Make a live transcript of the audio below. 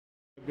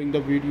Doing the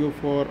video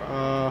for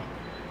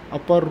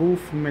upper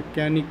roof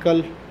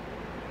mechanical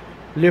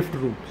lift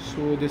room.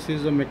 So this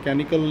is a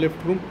mechanical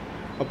lift room,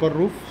 upper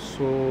roof.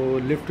 So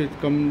lift is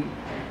come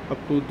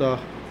up to the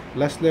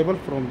last level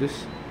from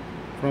this,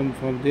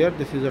 from there.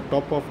 This is the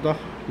top of the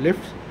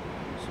lift.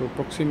 So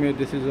approximate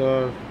this is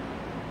a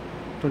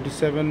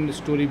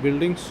 27-story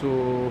building.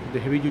 So the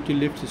heavy duty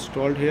lifts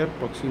installed here,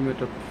 approximate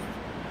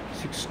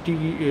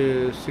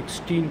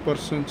 16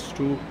 persons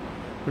to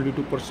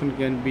 22%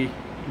 can be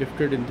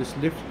lifted in this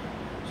lift.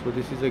 So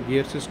this is a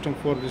gear system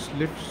for this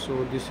lift.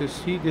 So this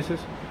is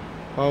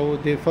how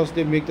they first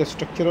make the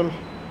structural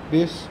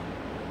base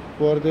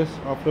for this.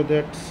 After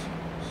that,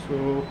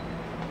 so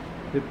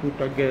they put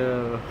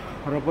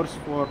rubbers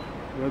for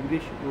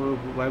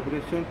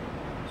vibration.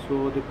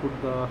 So they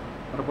put the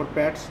rubber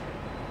pads,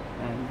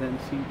 and then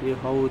see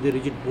how they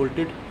rigid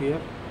bolted here.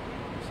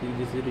 See,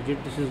 this is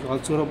rigid, this is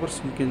also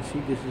rubbers. You can see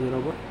this is a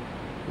rubber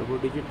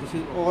digit. This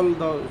is all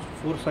the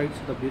four sides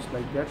the base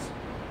like that.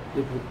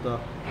 They put the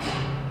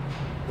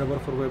rubber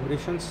for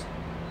vibrations,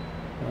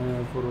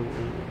 for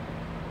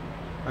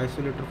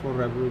isolator for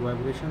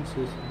vibrations.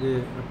 Is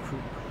they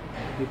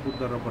put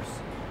the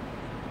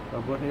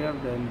rubber here.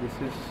 Then this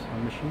is a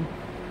machine.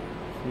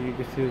 See,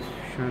 this is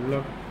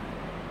Chandler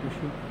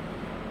machine.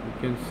 You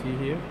can see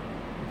here.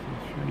 This is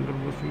Chandler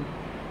machine.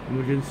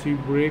 Emergency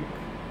brake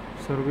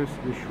service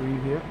is showing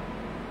here.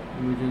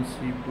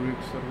 Emergency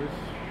brake service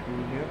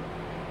showing here.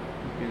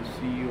 You can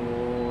see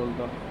all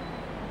the.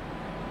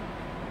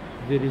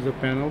 There is a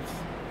panels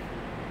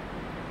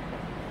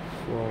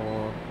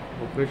for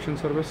operation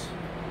service.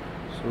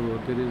 So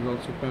there is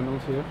also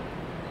panels here.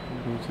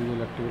 You can see the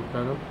electrical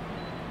panel,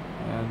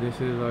 and this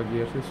is a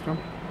gear system.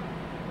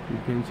 You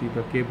can see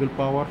the cable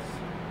powers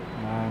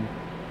and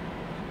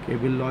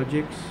cable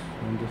logics,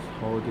 and this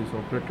how it is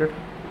operated.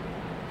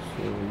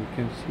 So you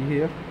can see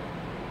here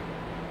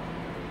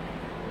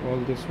all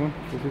this one.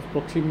 This is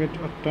approximate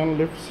a ton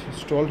lifts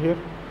installed here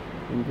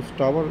in this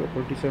tower. The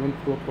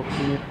 27th floor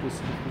approximate this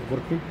is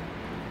working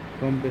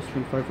from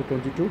basement 5 to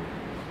 22.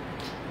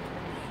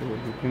 So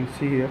you can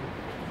see here,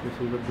 this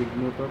is the big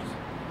motors,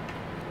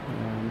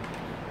 and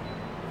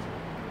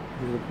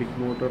these are the big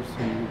motors,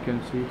 and you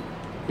can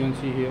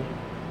see here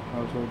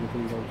also this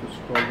is also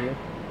installed here.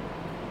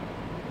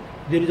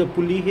 There is a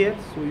pulley here,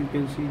 so you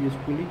can see this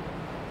pulley,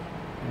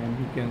 and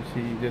you can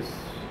see this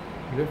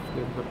lift.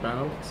 There is the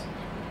panels.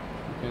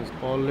 You can see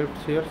all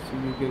lifts here. So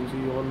you can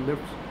see all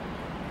lifts,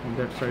 and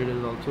that side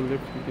is also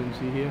lift. You can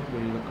see here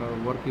there is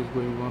a work is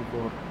going on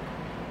for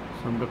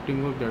some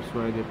ducting work. That's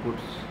why they put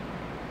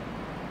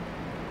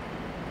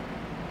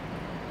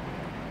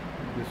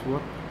this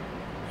work.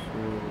 So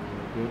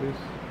there is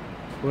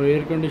for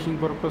air conditioning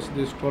purpose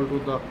they installed to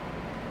the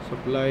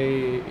supply,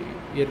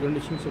 air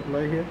conditioning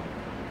supply here.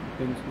 You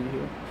can see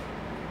here.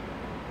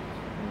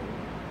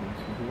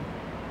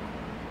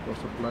 For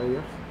supply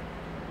here.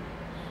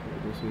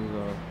 So this is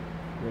a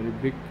very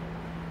big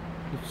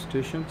lift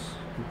stations.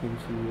 You can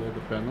see here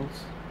the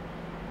panels.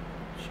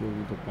 Show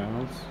you the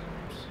panels.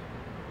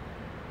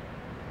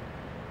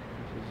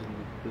 This is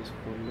this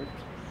for lift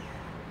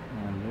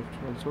and lift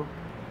also.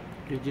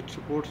 Rigid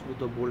supports with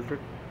the bolted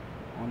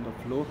on the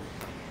floor.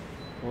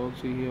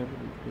 Also here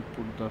we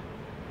put the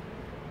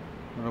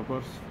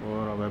rubbers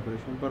for a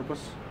vibration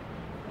purpose,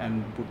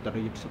 and put the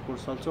rigid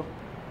supports also.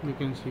 You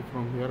can see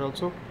from here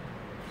also.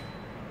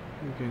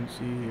 You can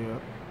see here,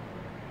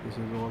 this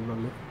is all the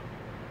lift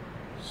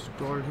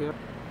installed here.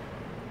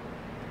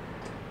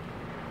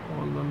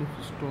 All the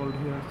lifts installed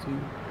here. See,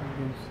 you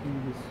can see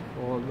this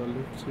all the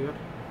lifts here,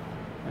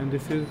 and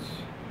this is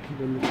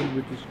the little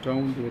bit is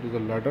down. There is a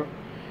ladder,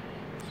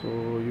 so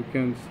you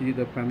can see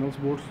the panels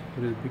boards.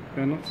 There is big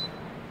panels.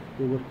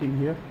 They're working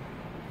here.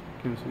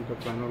 You can see the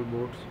panel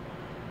boards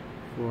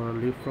for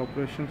lift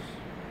operations.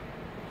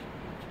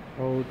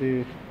 How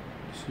they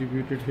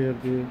distributed here.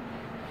 You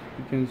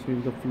can see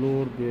in the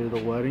floor there are the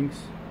wirings.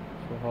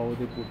 So how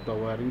they put the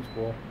wirings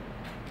for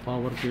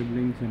power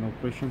cablings and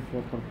operation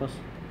for purpose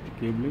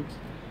cablings.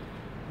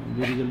 And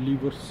there is a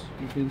levers.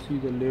 You can see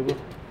the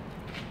levers,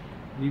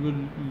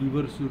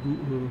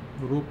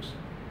 ropes,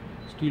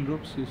 steel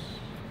ropes is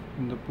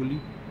in the pulley.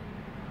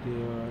 They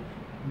are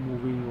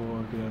moving,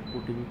 or they are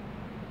putting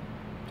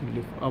to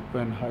lift up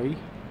and high,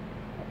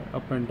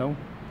 up and down.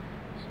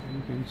 So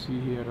you can see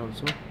here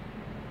also the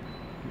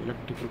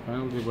electrical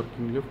panel. They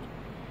working lift.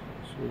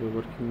 So they're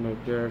working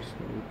like that.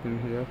 So open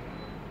here,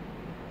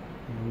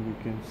 and you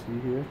can see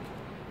here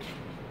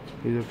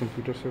these are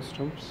computer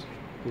systems.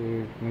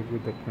 They make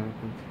with the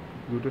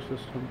computer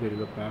system. There is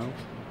a panel.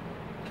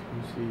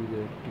 You see the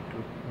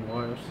electrical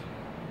wires.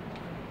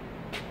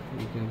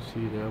 You can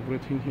see the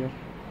everything here.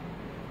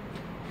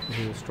 This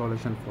is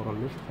installation for a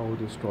lift. How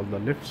they install the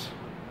lifts.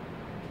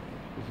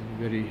 This is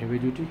very heavy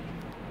duty.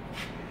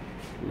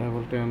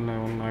 Level 10,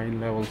 level 9,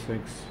 level 6.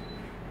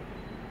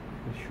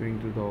 It's showing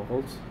to the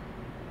walls.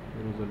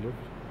 There is a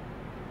lift.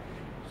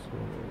 So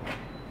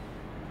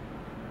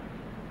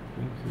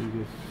you can see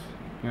this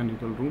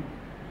mechanical room,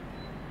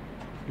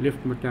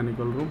 lift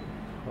mechanical room.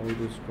 how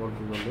they install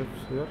to the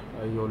lifts here.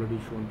 I already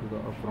shown to the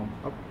up from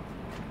up.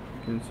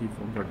 You can see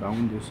from the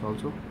down this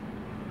also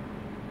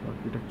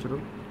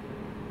architectural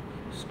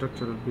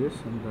structural base,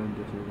 and then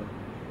this is the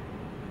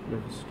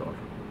lift install.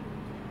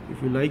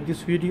 If you like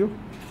this video,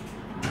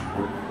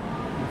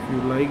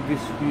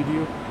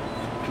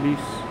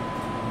 please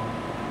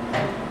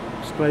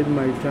subscribe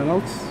my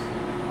channels.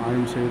 I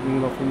am Sayyid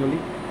Mullah Family.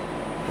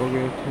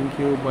 Okay, thank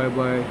you, bye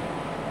bye.